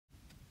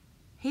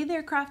Hey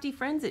there, crafty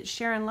friends, it's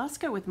Sharon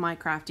Luska with My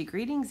Crafty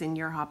Greetings, and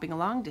you're hopping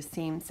along to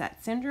Same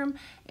Set Syndrome.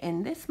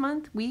 And this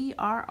month we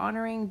are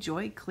honoring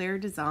Joy Clair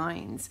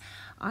Designs.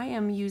 I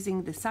am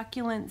using the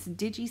Succulents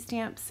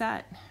Digi-Stamp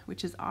set,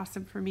 which is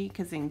awesome for me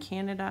because in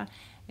Canada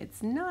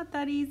it's not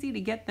that easy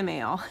to get the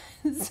mail.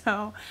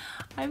 So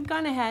I've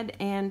gone ahead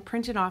and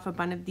printed off a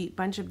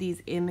bunch of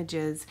these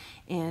images,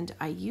 and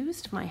I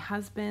used my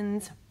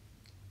husband's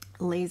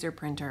laser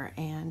printer,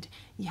 and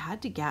you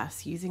had to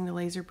guess, using the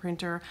laser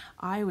printer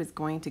I was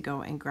going to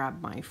go and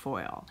grab my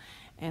foil,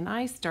 and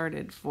I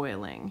started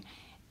foiling,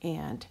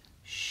 and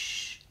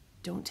shh,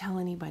 don't tell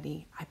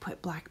anybody, I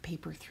put black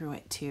paper through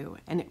it too,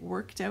 and it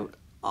worked out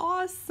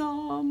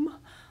awesome.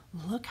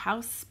 Look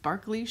how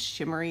sparkly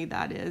shimmery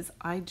that is.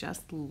 I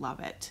just love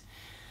it.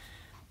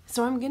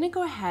 So I'm going to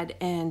go ahead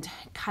and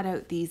cut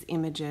out these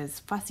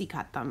images, fussy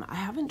cut them. I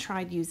haven't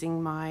tried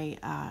using my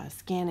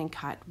scan and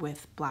cut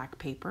with black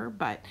paper,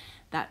 but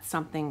that's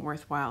something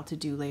worthwhile to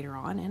do later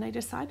on. And I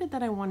decided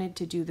that I wanted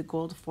to do the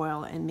gold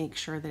foil and make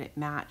sure that it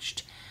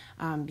matched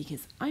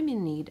because I'm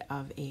in need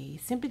of a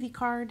sympathy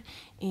card,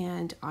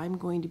 and I'm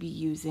going to be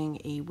using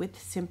a With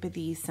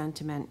Sympathy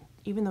sentiment.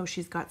 Even though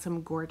she's got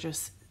some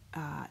gorgeous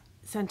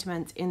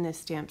sentiments in this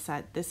stamp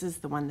set, this is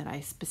the one that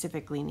I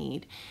specifically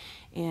need.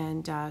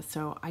 And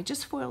so I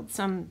just foiled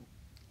some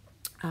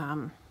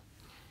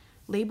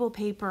label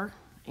paper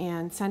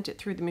and sent it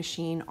through the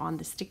machine on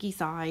the sticky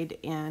side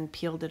and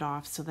peeled it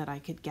off so that I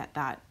could get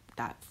that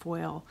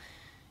foil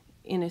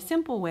in a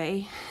simple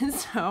way.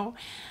 So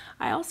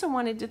I also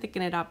wanted to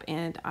thicken it up,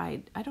 and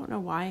I don't know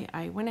why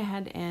I went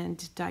ahead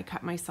and die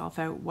cut myself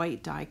out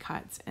white die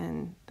cuts,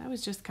 and that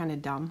was just kind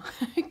of dumb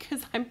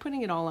because I'm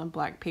putting it all on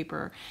black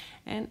paper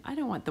and I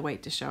don't want the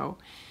white to show.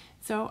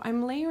 So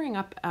I'm layering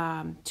up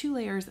 2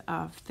 layers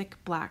of thick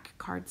black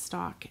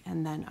cardstock,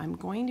 and then I'm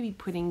going to be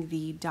putting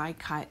the die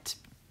cut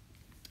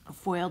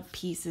foiled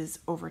pieces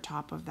over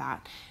top of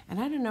that. And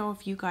I don't know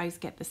if you guys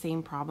get the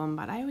same problem,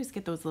 but I always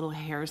get those little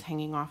hairs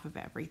hanging off of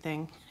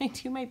everything. I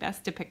do my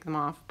best to pick them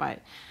off,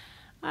 but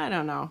I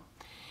don't know.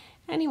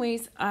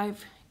 Anyways,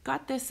 I've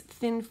got this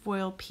thin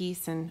foil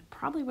piece, and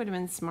probably would have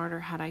been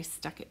smarter had I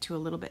stuck it to a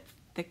little bit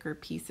thicker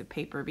piece of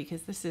paper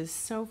because this is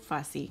so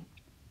fussy.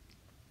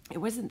 It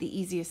wasn't the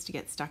easiest to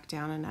get stuck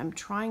down, and I'm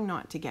trying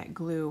not to get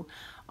glue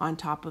on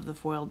top of the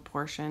foiled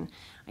portion.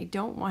 I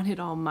don't want it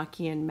all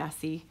mucky and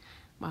messy.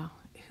 Well,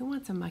 who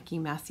wants a mucky,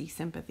 messy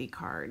sympathy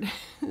card?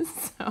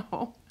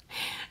 So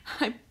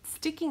I'm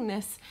sticking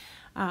this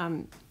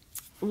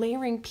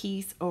layering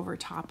piece over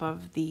top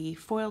of the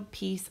foiled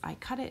piece. I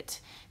cut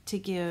it to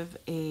give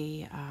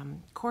a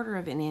 1/4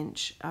 of an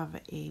inch of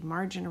a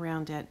margin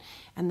around it,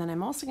 and then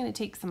I'm also going to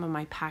take some of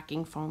my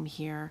packing foam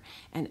here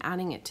and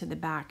adding it to the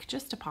back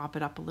just to pop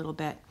it up a little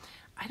bit.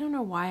 I don't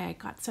know why, I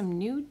got some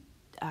new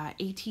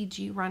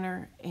ATG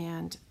runner,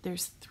 and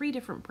there's 3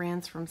 different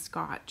brands from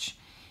Scotch,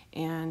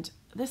 and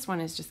this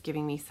one is just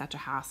giving me such a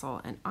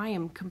hassle, and I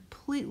am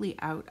completely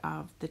out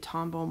of the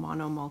Tombow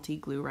Mono Multi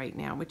Glue right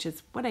now, which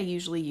is what I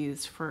usually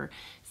use for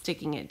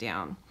sticking it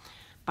down.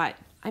 But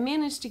I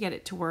managed to get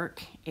it to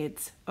work.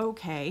 It's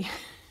okay.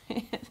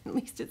 At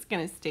least it's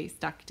going to stay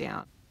stuck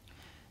down.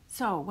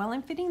 So while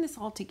I'm fitting this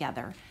all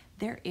together,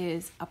 there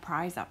is a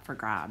prize up for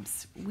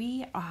grabs.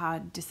 We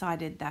had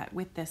decided that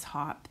with this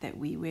hop that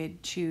we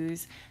would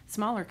choose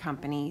smaller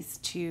companies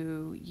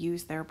to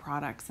use their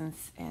products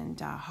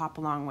and hop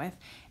along with.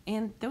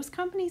 And those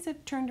companies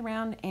have turned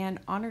around and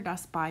honored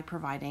us by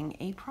providing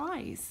a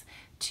prize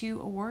to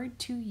award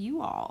to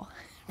you all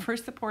for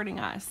supporting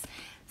us.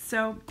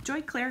 So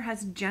Joy Clair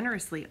has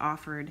generously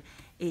offered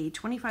a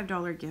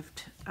 $25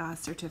 gift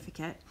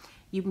certificate.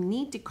 You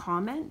need to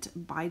comment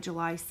by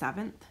July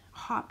 7th.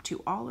 Hop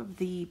to all of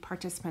the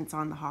participants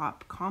on the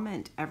hop.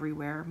 Comment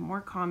everywhere. More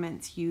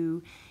comments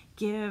you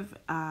give,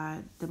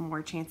 the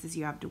more chances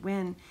you have to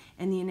win.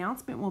 And the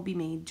announcement will be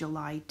made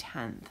July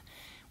 10th.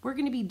 We're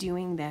going to be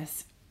doing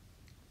this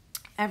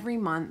every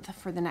month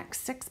for the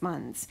next 6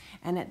 months.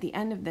 And at the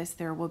end of this,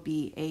 there will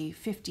be a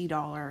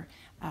 $50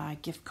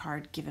 gift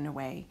card given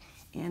away.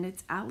 And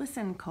it's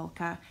Allison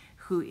Kulkas,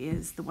 who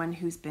is the one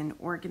who's been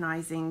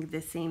organizing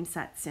the Same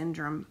Set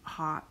Syndrome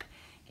hop.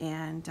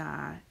 And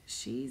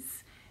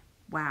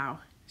wow,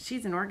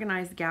 she's an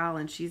organized gal,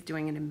 and she's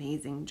doing an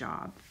amazing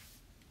job.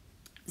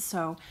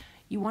 So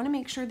you want to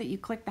make sure that you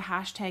click the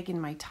hashtag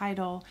in my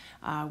title.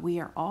 We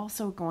are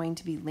also going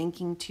to be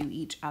linking to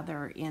each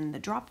other in the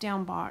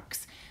drop-down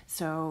box.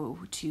 So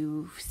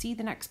to see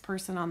the next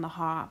person on the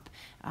hop,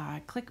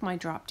 click my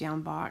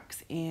drop-down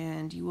box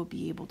and you will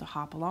be able to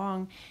hop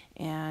along.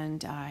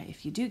 And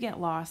if you do get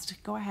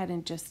lost, go ahead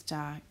and just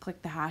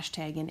click the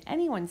hashtag in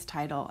anyone's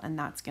title, and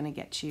that's going to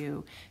get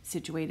you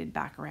situated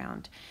back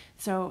around.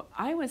 So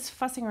I was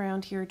fussing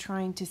around here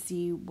trying to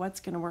see what's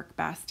going to work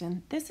best,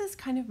 and this is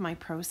kind of my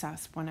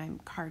process when I'm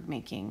card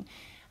making.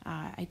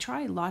 I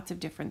try lots of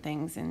different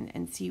things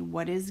and see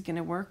what is going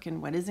to work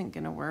and what isn't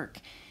going to work.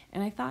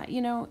 And I thought,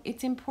 you know,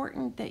 it's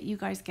important that you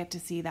guys get to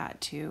see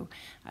that too.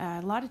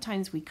 A lot of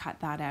times we cut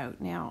that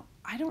out. Now,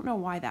 I don't know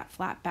why that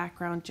flat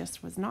background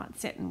just was not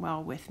sitting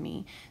well with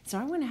me. So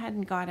I went ahead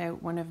and got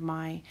out one of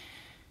my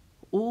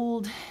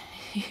old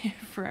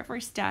Forever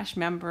Stash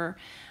member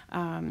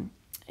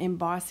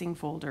embossing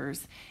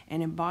folders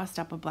and embossed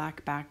up a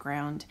black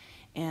background,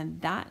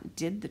 and that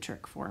did the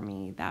trick for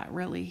me. That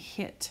really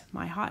hit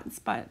my hot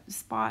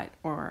spot,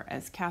 or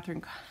as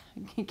Catherine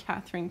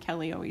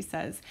Kelly always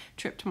says,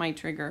 tripped my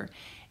trigger.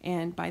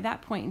 And by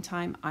that point in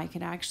time, I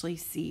could actually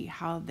see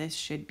how this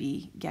should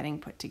be getting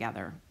put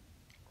together.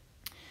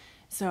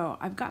 So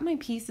I've got my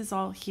pieces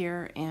all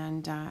here,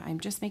 and I'm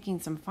just making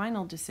some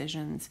final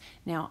decisions.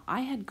 Now,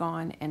 I had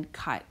gone and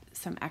cut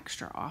some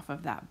extra off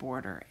of that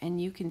border, and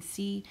you can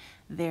see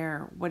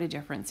there what a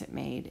difference it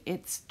made.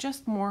 It's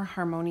just more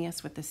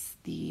harmonious with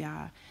the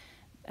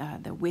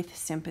with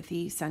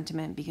sympathy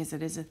sentiment, because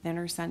it is a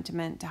thinner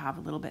sentiment to have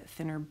a little bit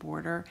thinner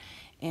border.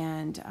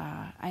 And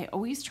I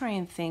always try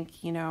and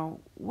think, you know,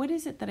 what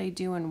is it that I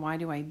do and why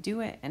do I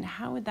do it? And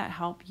how would that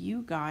help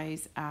you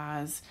guys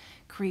as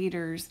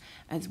creators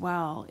as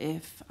well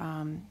if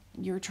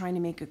you're trying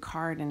to make a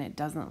card and it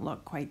doesn't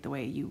look quite the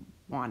way you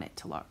want it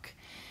to look?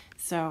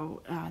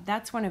 So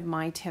that's one of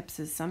my tips,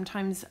 is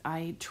sometimes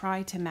I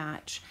try to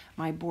match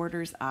my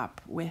borders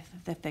up with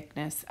the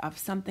thickness of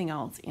something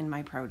else in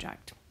my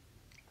project.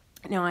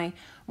 Now I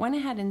went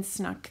ahead and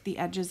snuck the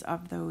edges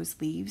of those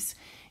leaves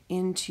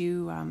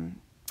into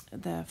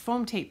the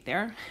foam tape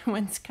there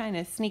when it's kind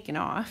of sneaking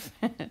off.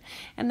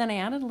 And then I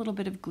added a little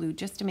bit of glue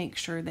just to make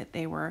sure that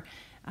they were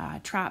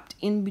trapped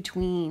in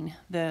between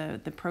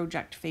the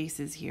project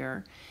faces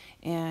here.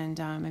 And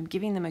I'm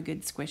giving them a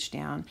good squish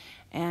down.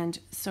 And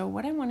so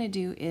what I want to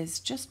do is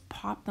just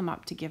pop them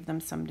up to give them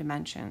some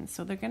dimension.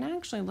 So they're going to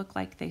actually look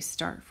like they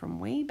start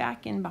from way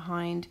back in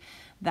behind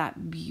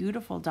that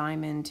beautiful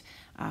diamond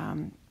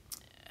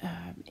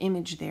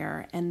image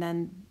there, and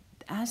then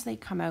as they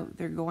come out,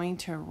 they're going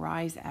to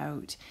rise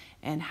out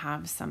and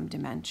have some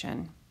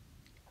dimension.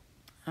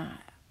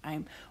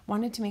 I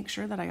wanted to make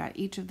sure that I got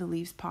each of the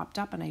leaves popped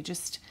up, and I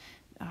just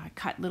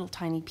cut little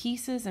tiny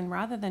pieces, and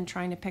rather than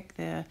trying to pick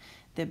the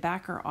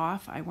backer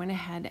off, I went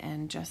ahead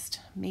and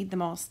just made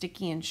them all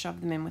sticky and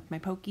shoved them in with my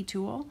pokey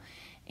tool.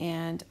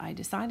 And I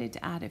decided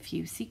to add a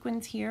few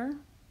sequins here.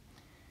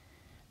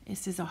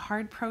 This is a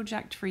hard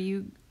project for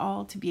you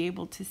all to be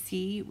able to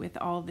see with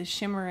all the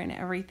shimmer and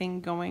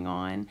everything going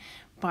on,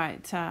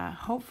 but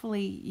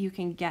hopefully you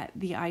can get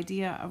the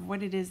idea of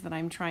what it is that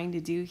I'm trying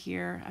to do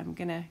here. I'm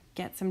gonna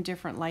get some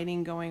different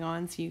lighting going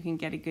on so you can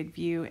get a good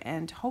view,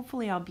 and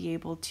hopefully I'll be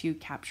able to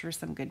capture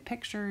some good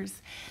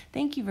pictures.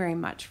 Thank you very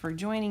much for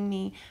joining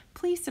me.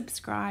 Please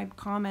subscribe,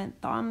 comment,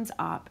 thumbs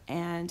up,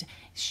 and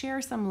share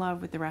some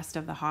love with the rest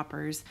of the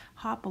hoppers.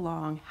 Hop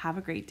along. Have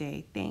a great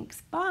day.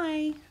 Thanks.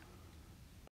 Bye.